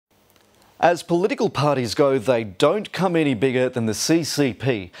As political parties go, they don't come any bigger than the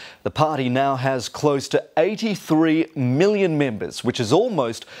CCP. The party now has close to 83 million members, which is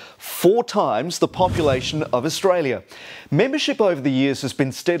almost 4 times the population of Australia. Membership over the years has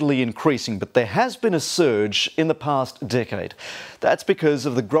been steadily increasing, but there has been a surge in the past decade. That's because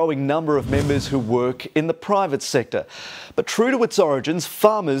of the growing number of members who work in the private sector. But true to its origins,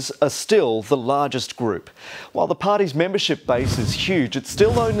 farmers are still the largest group. While the party's membership base is huge, it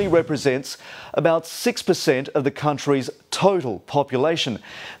still only represents about 6% of the country's total population.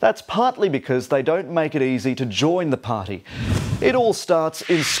 That's partly because they don't make it easy to join the party. It all starts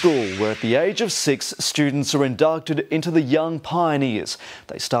in school, where at the age of 6, students are inducted into the Young Pioneers.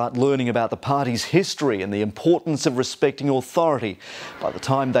 They start learning about the party's history and the importance of respecting authority. By the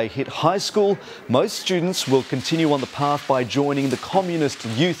time they hit high school, most students will continue on the path by joining the Communist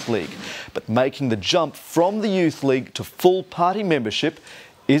Youth League. But making the jump from the Youth League to full party membership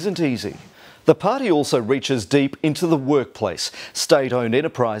isn't easy. The party also reaches deep into the workplace. State-owned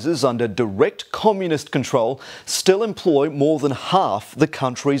enterprises under direct communist control still employ more than half the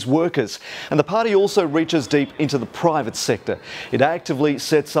country's workers. And the party also reaches deep into the private sector. It actively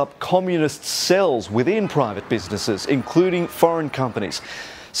sets up communist cells within private businesses, including foreign companies.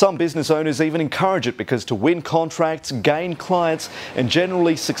 Some business owners even encourage it because to win contracts, gain clients and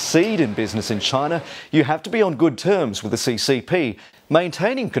generally succeed in business in China, you have to be on good terms with the CCP.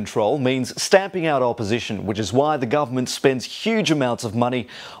 Maintaining control means stamping out opposition, which is why the government spends huge amounts of money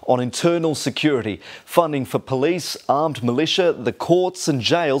on internal security. Funding for police, armed militia, the courts and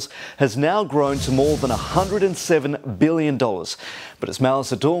jails has now grown to more than $107 billion. But as Mao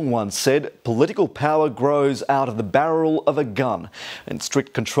Zedong once said, political power grows out of the barrel of a gun, and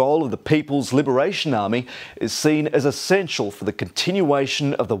strict control of the People's Liberation Army is seen as essential for the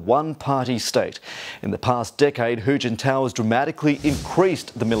continuation of the one-party state. In the past decade, Hu Jintao has dramatically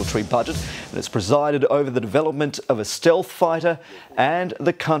increased the military budget and has presided over the development of a stealth fighter and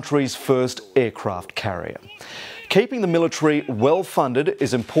the country's first aircraft carrier. Keeping the military well funded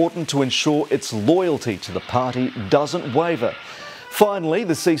is important to ensure its loyalty to the party doesn't waver. Finally,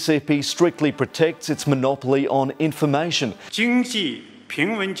 the CCP strictly protects its monopoly on information.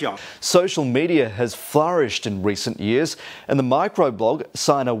 Social media has flourished in recent years, and the microblog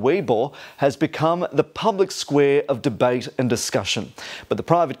Sina Weibo has become the public square of debate and discussion. But the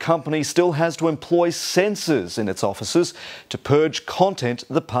private company still has to employ censors in its offices to purge content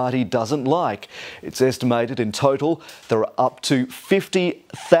the party doesn't like. It's estimated in total there are up to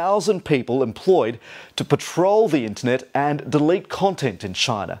 50,000 people employed to patrol the internet and delete content in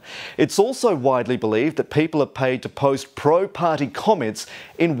China. It's also widely believed that people are paid to post pro-party comments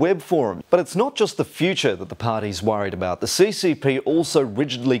in web forums. But it's not just the future that the party's worried about. The CCP also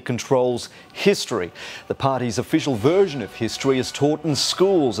rigidly controls history. The party's official version of history is taught in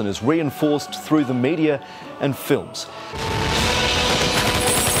schools and is reinforced through the media and films.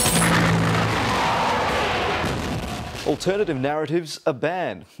 Alternative narratives are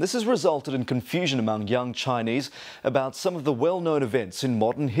banned. This has resulted in confusion among young Chinese about some of the well-known events in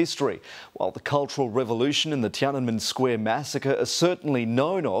modern history. While the Cultural Revolution and the Tiananmen Square massacre are certainly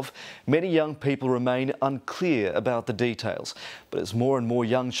known of, many young people remain unclear about the details. But as more and more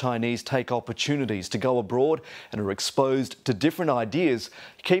young Chinese take opportunities to go abroad and are exposed to different ideas,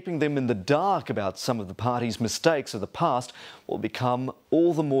 keeping them in the dark about some of the party's mistakes of the past will become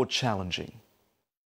all the more challenging.